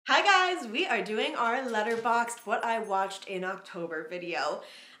Hi guys, we are doing our Letterboxd What I Watched in October video.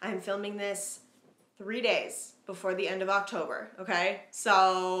 I'm filming this 3 days before the end of October, okay?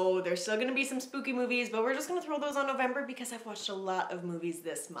 So there's still gonna be some spooky movies, but we're just gonna throw those on November because I've watched a lot of movies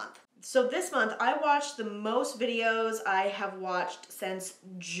this month. So this month I watched the most videos I have watched since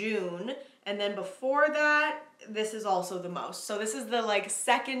June, and then before that, this is also the most. So this is the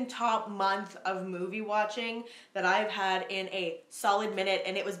second top month of movie watching that I've had in a solid minute,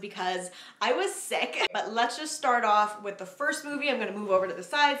 and it was because I was sick. But let's just start off with the first movie. I'm gonna move over to the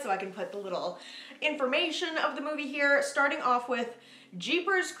side so I can put the little information of the movie here, starting off with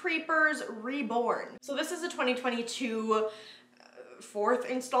Jeepers Creepers Reborn. So this is a 2022 fourth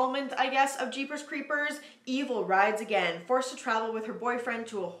installment, I guess, of Jeepers Creepers. Evil rides again. Forced to travel with her boyfriend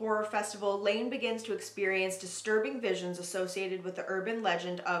to a horror festival, Lane begins to experience disturbing visions associated with the urban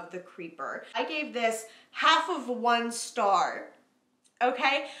legend of the Creeper. I gave this half of 1 star,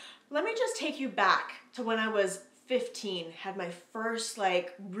 okay? Let me just take you back to when I was 15, had my first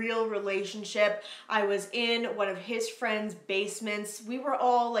real relationship. I was in one of his friends' basements. We were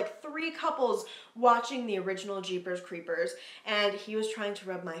all 3 couples watching the original Jeepers Creepers, and he was trying to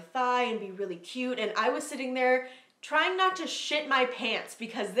rub my thigh and be really cute, and I was sitting there trying not to shit my pants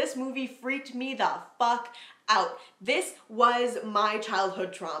because this movie freaked me the fuck out. This was my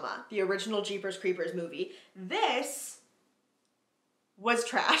childhood trauma, the original Jeepers Creepers movie. This was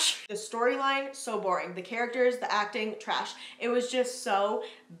trash. The storyline, so boring. The characters, the acting, trash. It was just so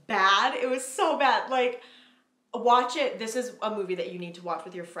bad. It was so bad. Watch it. This is a movie that you need to watch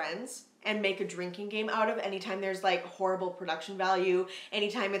with your friends and make a drinking game out of anytime there's horrible production value,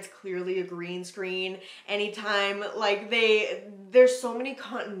 anytime it's clearly a green screen, anytime there's so many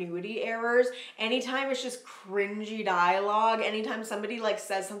continuity errors, anytime it's just cringy dialogue, anytime somebody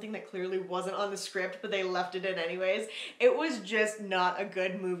says something that clearly wasn't on the script but they left it in anyways. It was just not a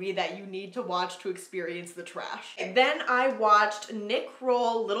good movie that you need to watch to experience the trash. Then I watched Nick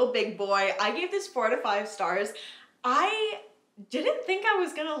Kroll, Little Big Boy. I gave this 4 out of 5 stars. I didn't think I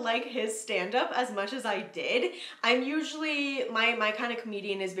was gonna like his stand-up as much as I did. I'm usually, my kind of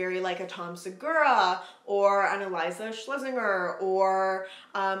comedian is very like a Tom Segura or an Eliza Schlesinger, or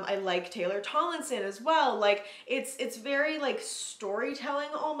I like Taylor Tomlinson as well. It's very storytelling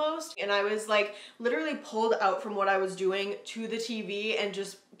almost, and I was literally pulled out from what I was doing to the TV and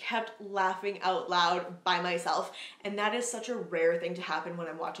just kept laughing out loud by myself, and that is such a rare thing to happen when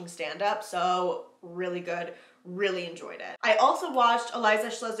I'm watching stand-up. So really good. Really enjoyed it. I also watched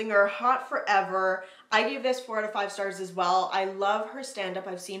Eliza Schlesinger, Hot Forever. I gave this 4 out of 5 stars as well. I love her stand-up.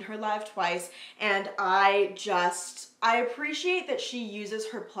 I've seen her live twice, and I appreciate that she uses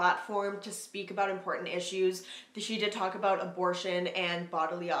her platform to speak about important issues. She did talk about abortion and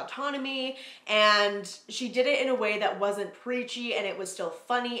bodily autonomy, and she did it in a way that wasn't preachy, and it was still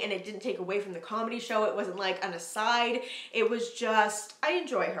funny, and it didn't take away from the comedy show. It wasn't an aside. It was just, I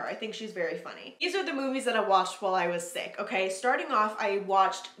enjoy her. I think she's very funny. These are the movies that I watched while I was sick, okay? Starting off, I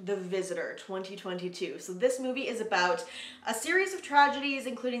watched The Visitor 2022. So this movie is about a series of tragedies,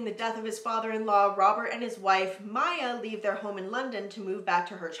 including the death of his father-in-law. Robert and his wife, Maya, leave their home in London to move back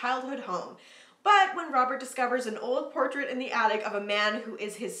to her childhood home. But when Robert discovers an old portrait in the attic of a man who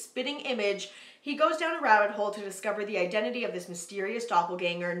is his spitting image, he goes down a rabbit hole to discover the identity of this mysterious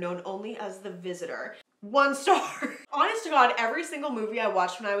doppelganger known only as the Visitor. 1 star. Honest to God, every single movie I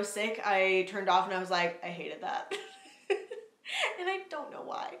watched when I was sick, I turned off and I was like, I hated that. And I don't know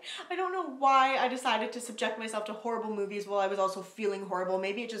why. I don't know why I decided to subject myself to horrible movies while I was also feeling horrible.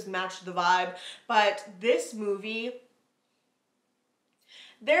 Maybe it just matched the vibe. But this movie,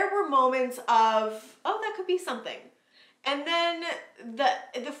 there were moments of, oh, that could be something. And then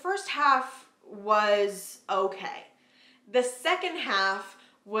the first half was okay. The second half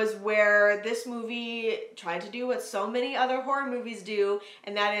was where this movie tried to do what so many other horror movies do,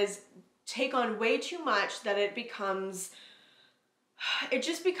 and that is take on way too much that it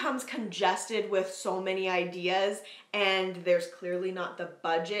just becomes congested with so many ideas, and there's clearly not the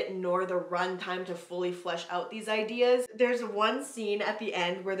budget nor the runtime to fully flesh out these ideas. There's one scene at the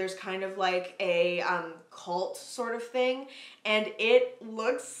end where there's kind of a cult sort of thing, and it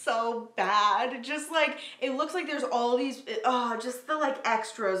looks so bad. Just it looks like there's all these, just the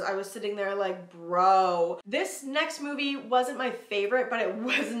extras. I was sitting there bro. This next movie wasn't my favorite, but it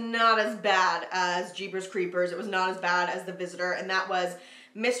was not as bad as Jeepers Creepers. It was not as bad as The Visitor, and that was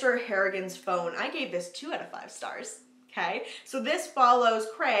Mr. Harrigan's Phone. I gave this 2 out of 5 stars, okay? So this follows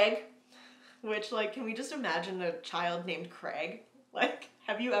Craig, which can we just imagine a child named Craig?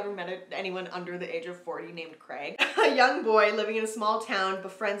 Have you ever met anyone under the age of 40 named Craig? A young boy living in a small town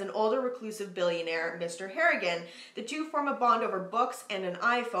befriends an older reclusive billionaire, Mr. Harrigan. The two form a bond over books and an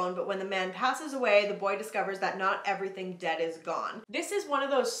iPhone, but when the man passes away, the boy discovers that not everything dead is gone. This is one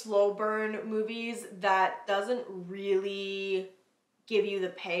of those slow burn movies that doesn't really give you the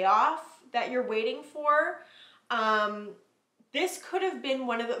payoff that you're waiting for. This could have been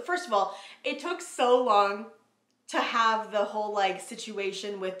one of the, first of all, it took so long to have the whole like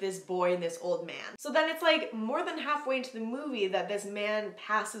situation with this boy and this old man. So then it's like more than halfway into the movie that this man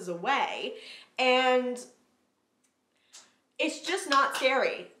passes away, and it's just not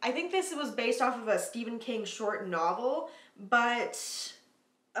scary. I think this was based off of a Stephen King short novel, but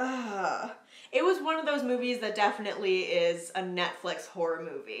it was one of those movies that definitely is a Netflix horror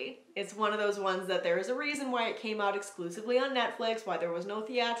movie. It's one of those ones that there is a reason why it came out exclusively on Netflix, why there was no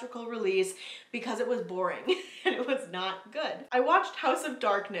theatrical release, because it was boring and it was not good. I watched House of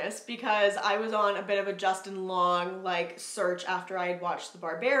Darkness because I was on a bit of a Justin Long like search after I had watched The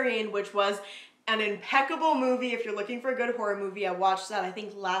Barbarian, which was an impeccable movie. If you're looking for a good horror movie, I watched that I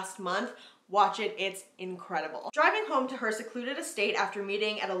think last month. Watch it, it's incredible. Driving home to her secluded estate after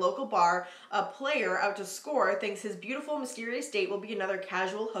meeting at a local bar, a player out to score thinks his beautiful, mysterious date will be another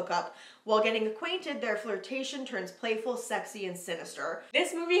casual hookup. While getting acquainted, their flirtation turns playful, sexy, and sinister.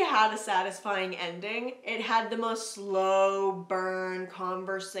 This movie had a satisfying ending. It had the most slow burn,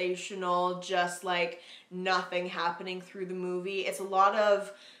 conversational, just like nothing happening through the movie. It's a lot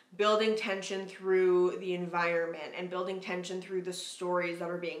of building tension through the environment and building tension through the stories that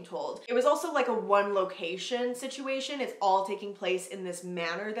are being told. It was also like a one location situation. It's all taking place in this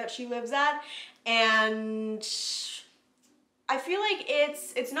manor that she lives at, and I feel like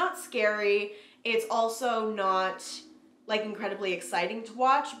it's not scary. It's also not like incredibly exciting to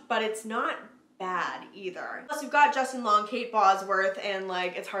watch, but it's not bad either. Plus you've got Justin Long, Kate Bosworth, and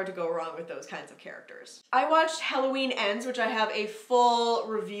like it's hard to go wrong with those kinds of characters. I watched Halloween Ends, which I have a full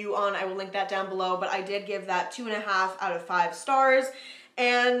review on. I will link that down below, but I did give that 2.5 out of 5 stars.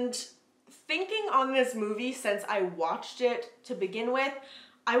 And thinking on this movie since I watched it to begin with,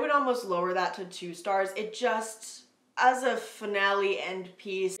 I would almost lower that to 2 stars. It just, as a finale end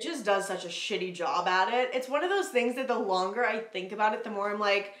piece, it just does such a shitty job at it. It's one of those things that the longer I think about it, the more I'm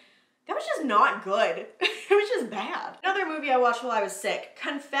like, that was just not good. It was just bad. Another movie I watched while I was sick,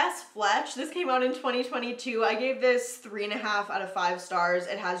 Confess Fletch. This came out in 2022. I gave this 3.5 out of 5 stars.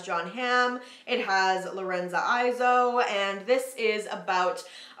 It has John Hamm, it has Lorenza Izzo, and this is about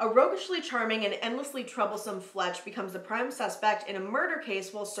a roguishly charming and endlessly troublesome Fletch becomes the prime suspect in a murder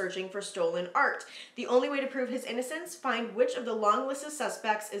case while searching for stolen art. The only way to prove his innocence, find which of the long list of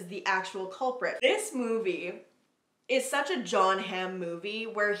suspects is the actual culprit. This movie is such a John Hamm movie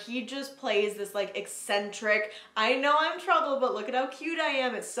where he just plays this like eccentric, I know I'm trouble, but look at how cute I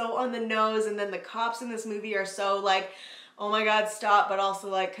am. It's so on the nose, and then the cops in this movie are so like, oh my god, stop, but also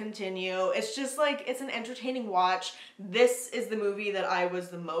like continue. It's just like, it's an entertaining watch. This is the movie that I was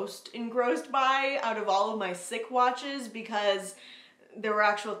the most engrossed by out of all of my sick watches because there were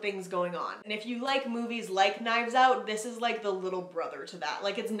actual things going on. And if you like movies like Knives Out, this is like the little brother to that.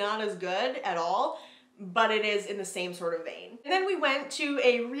 Like it's not as good at all, but it is in the same sort of vein. And then we went to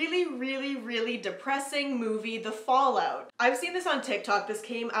a really depressing movie, The Fallout. I've seen this on TikTok. This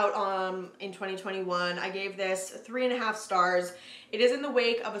came out in 2021. I gave this 3.5 stars. It is in the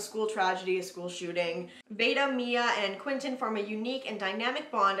wake of a school tragedy, a school shooting. Veda, Mia, and Quentin form a unique and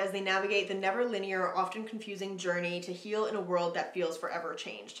dynamic bond as they navigate the never linear, often confusing journey to heal in a world that feels forever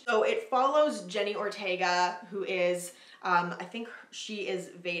changed. So it follows Jenny Ortega, who is, I think she is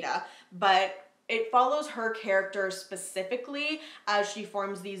Veda, but it follows her character specifically as she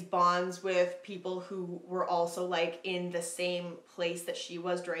forms these bonds with people who were also like in the same place that she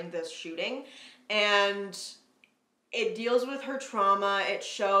was during this shooting. And it deals with her trauma. It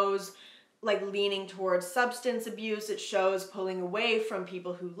shows like leaning towards substance abuse. It shows pulling away from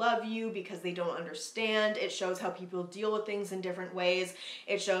people who love you because they don't understand. It shows how people deal with things in different ways.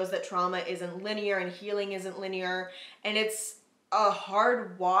 It shows that trauma isn't linear and healing isn't linear. And it's a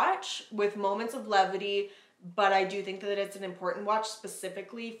hard watch with moments of levity, but I do think that it's an important watch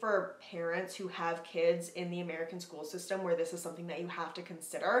specifically for parents who have kids in the American school system where this is something that you have to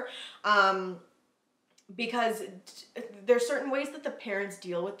consider. Because there's certain ways that the parents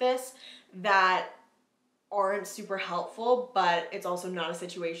deal with this that aren't super helpful, but it's also not a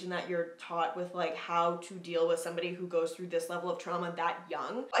situation that you're taught with like how to deal with somebody who goes through this level of trauma that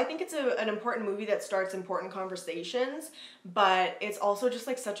young. I think it's an important movie that starts important conversations, but it's also just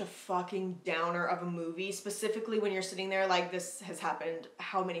like such a fucking downer of a movie, specifically when you're sitting there like this has happened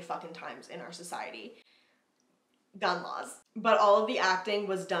how many fucking times in our society. gun laws. But all of the acting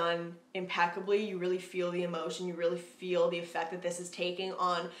was done impeccably. You really feel the emotion. You really feel the effect that this is taking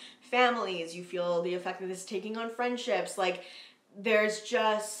on families. You feel the effect that this is taking on friendships. Like, there's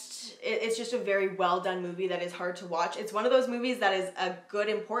just, it's just a very well done movie that is hard to watch. It's one of those movies that is a good,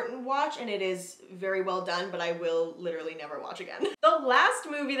 important watch, and it is very well done, but I will literally never watch again. The last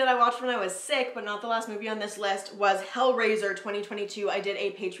movie that I watched when I was sick, but not the last movie on this list, was Hellraiser 2022. I did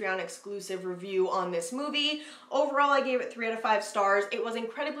a Patreon exclusive review on this movie. Overall, I gave it 3 out of 5 stars. It was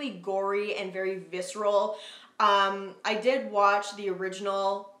incredibly gory and very visceral. I did watch the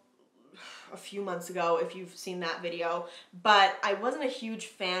original a few months ago, if you've seen that video, but I wasn't a huge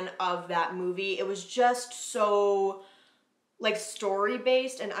fan of that movie. It was just so like story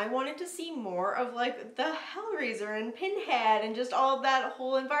based, and I wanted to see more of like the Hellraiser and Pinhead and just all of that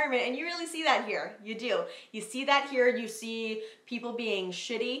whole environment, and you really see that here. You do. You see that here. You see people being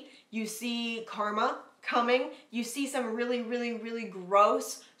shitty. You see karma coming. You see some really, really, really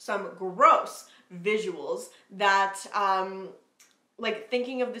gross visuals that like,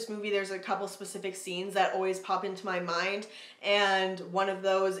 thinking of this movie, there's a couple specific scenes that always pop into my mind, and one of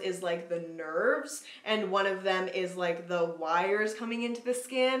those is like the nerves, and one of them is like the wires coming into the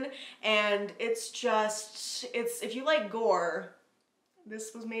skin, and it's just, if you like gore,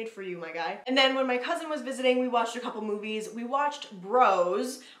 this was made for you, my guy. And then when my cousin was visiting, we watched a couple movies. We watched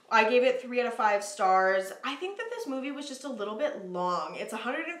Bros. I gave it 3 out of 5 stars. I think that this movie was just a little bit long. It's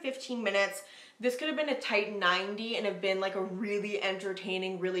 115 minutes. This could have been a tight 90 and have been like a really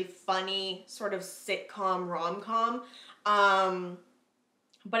entertaining, really funny sort of sitcom rom-com.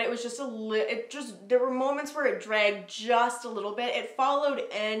 But it was just there were moments where it dragged just a little bit. It followed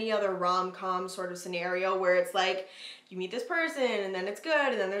any other rom-com sort of scenario where it's like, you meet this person and then it's good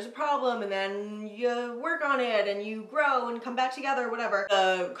and then there's a problem and then you work on it and you grow and come back together, whatever.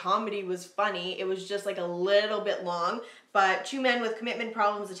 The comedy was funny. It was just like a little bit long, but 2 men with commitment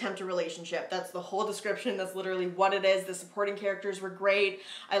problems attempt a relationship. That's the whole description. That's literally what it is. The supporting characters were great.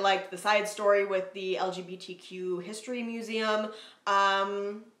 I liked the side story with the LGBTQ history museum.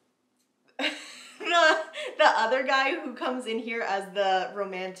 The other guy who comes in here as the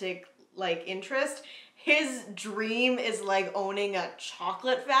romantic like interest, his dream is like owning a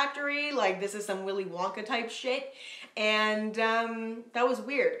chocolate factory. Like, this is some Willy Wonka type shit. And that was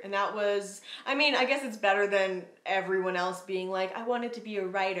weird. And that was, I mean, I guess it's better than everyone else being like, I wanted to be a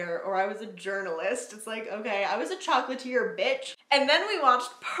writer or I was a journalist. It's like, okay, I was a chocolatier, bitch. And then we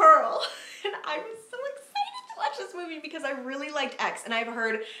watched Pearl, and I was so excited to watch this movie because I really liked X, and I've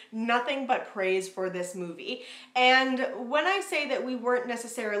heard nothing but praise for this movie. And when I say that we weren't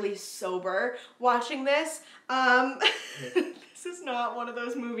necessarily sober watching this, this is not one of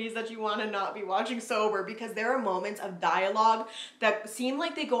those movies that you want to not be watching sober, because there are moments of dialogue that seem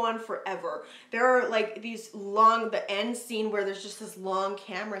like they go on forever. There are like these long, the end scene where there's just this long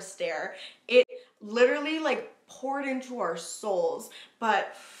camera stare. It literally like poured into our souls,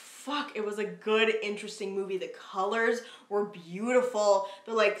 but fuck, it was a good, interesting movie. The colors were beautiful.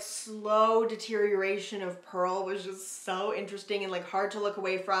 The like slow deterioration of Pearl was just so interesting and like hard to look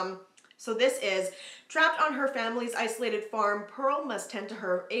away from. So this is, trapped on her family's isolated farm, Pearl must tend to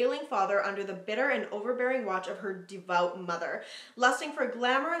her ailing father under the bitter and overbearing watch of her devout mother. Lusting for a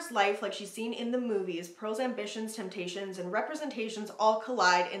glamorous life like she's seen in the movies, Pearl's ambitions, temptations, and representations all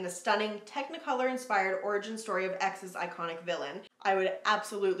collide in the stunning, Technicolor-inspired origin story of X's iconic villain. I would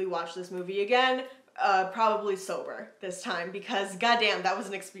absolutely watch this movie again. Probably sober this time, because goddamn, that was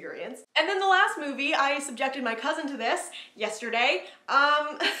an experience. And then the last movie, I subjected my cousin to this yesterday.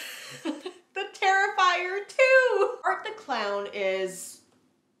 The Terrifier 2! Art the Clown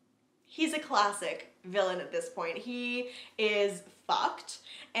he's a classic villain at this point. He is fucked,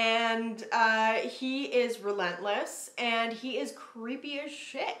 and he is relentless, and he is creepy as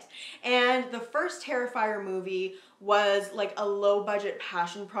shit. And the first Terrifier movie was like a low-budget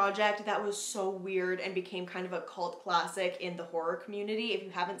passion project that was so weird and became kind of a cult classic in the horror community. If you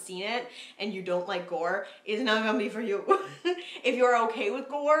haven't seen it and you don't like gore, it's not gonna be for you. If you're okay with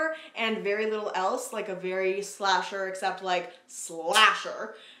gore and very little else, like a very slasher, except like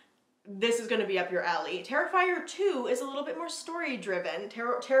slasher, this is going to be up your alley. Terrifier 2 is a little bit more story-driven.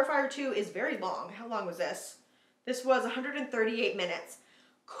 Terrifier 2 is very long. How long was this? This was 138 minutes.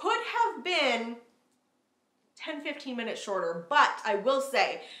 Could have been 10-15 minutes shorter, but I will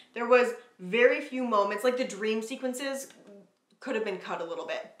say there was very few moments, like the dream sequences could have been cut a little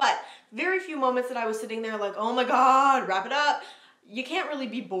bit, but very few moments that I was sitting there like, oh my god, wrap it up. you can't really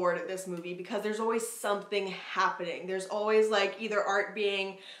be bored at this movie because there's always something happening. There's always like either Art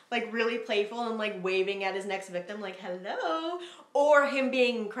being like really playful and like waving at his next victim like hello, or him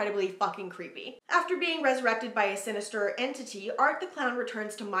being incredibly fucking creepy. After being resurrected by a sinister entity, Art the Clown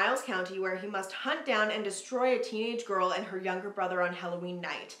returns to Miles County where he must hunt down and destroy a teenage girl and her younger brother on Halloween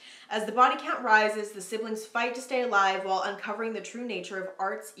night. As the body count rises, the siblings fight to stay alive while uncovering the true nature of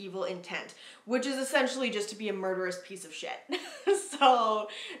Art's evil intent, which is essentially just to be a murderous piece of shit. So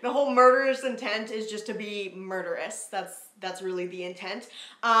the whole murderous intent is just to be murderous. That's really the intent.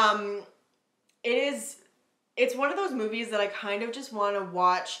 It's one of those movies that I kind of just want to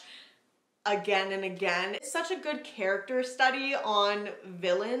watch again and again. It's such a good character study on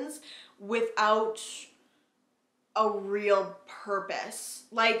villains without a real purpose.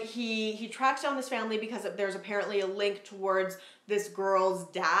 Like he tracks down this family because there's apparently a link towards this girl's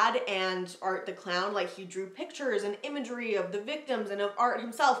dad and Art the Clown. Like he drew pictures and imagery of the victims and of Art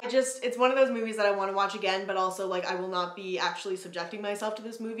himself. It's one of those movies that I want to watch again, but also like I will not be actually subjecting myself to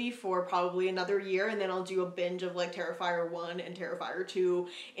this movie for probably another year, and then I'll do a binge of like Terrifier 1 and Terrifier 2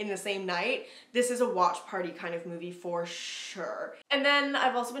 in the same night. This is a watch party kind of movie for sure. And then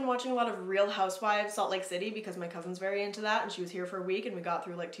I've also been watching a lot of Real Housewives Salt Lake City because my cousin's very into that and she was here for a week and we got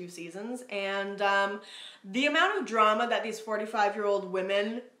through like 2 seasons, and the amount of drama that these 45-year-old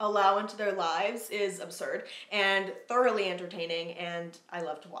women allow into their lives is absurd and thoroughly entertaining, and I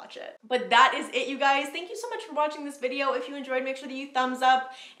love to watch it. But that is it, you guys. Thank you so much for watching this video. If you enjoyed, make sure that you thumbs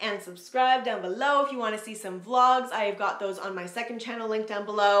up and subscribe down below if you want to see some vlogs. I've got those on my second channel linked down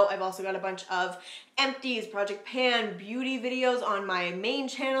below. I've also got a bunch of empties, Project Pan, beauty videos on my main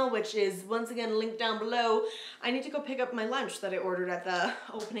channel, which is once again linked down below. I need to go pick up my lunch that I ordered at the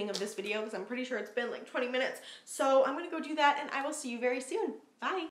opening of this video because I'm pretty sure it's been like 20 minutes. So I'm gonna go do that and I will see you very soon. Bye.